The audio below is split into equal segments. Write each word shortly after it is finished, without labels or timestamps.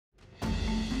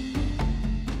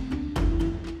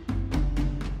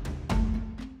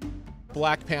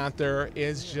Black Panther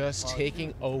is just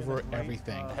taking over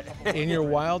everything. In your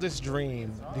wildest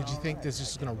dream, did you think this was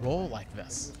just going to roll like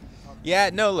this?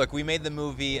 Yeah, no, look, we made the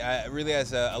movie really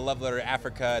as a love letter to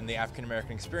Africa and the African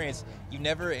American experience. You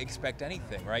never expect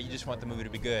anything, right? You just want the movie to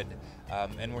be good.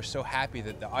 And we're so happy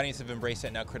that the audience have embraced it,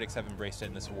 and now critics have embraced it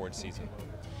in this awards season.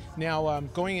 Now,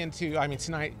 going into,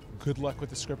 tonight, good luck with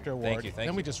the Scripter Award. Thank you,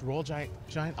 Then we just roll giant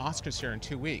Oscars here in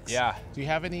 2 weeks. Yeah. Do you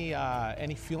have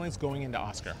any feelings going into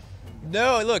Oscar?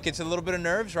 No, look, it's a little bit of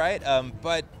nerves, right?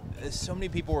 But so many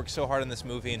people worked so hard on this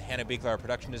movie, and Hannah Beekler, our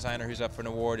production designer, who's up for an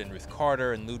award, and Ruth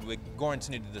Carter and Ludwig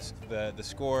Göransson, who did the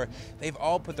score. They've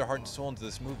all put their heart and soul into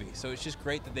this movie, so it's just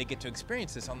great that they get to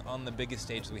experience this on the biggest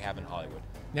stage that we have in Hollywood.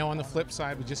 Now, on the flip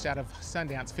side, we just out of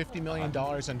Sundance, $50 million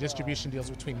on distribution deals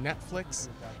between Netflix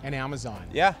and Amazon.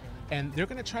 Yeah. And they're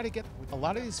going to try to get a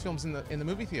lot of these films in the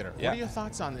movie theater. Yeah. What are your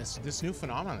thoughts on this new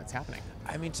phenomenon that's happening?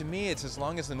 I mean, to me, it's as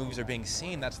long as the movies are being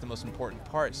seen, that's the most important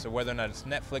part. So whether or not it's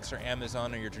Netflix or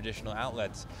Amazon or your traditional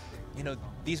outlets, you know,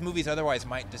 these movies otherwise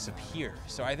might disappear.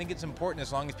 So I think it's important,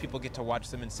 as long as people get to watch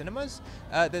them in cinemas,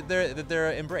 that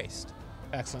they're embraced.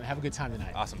 Excellent. Have a good time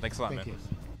tonight. Awesome. Thanks a lot, Thank man.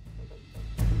 you.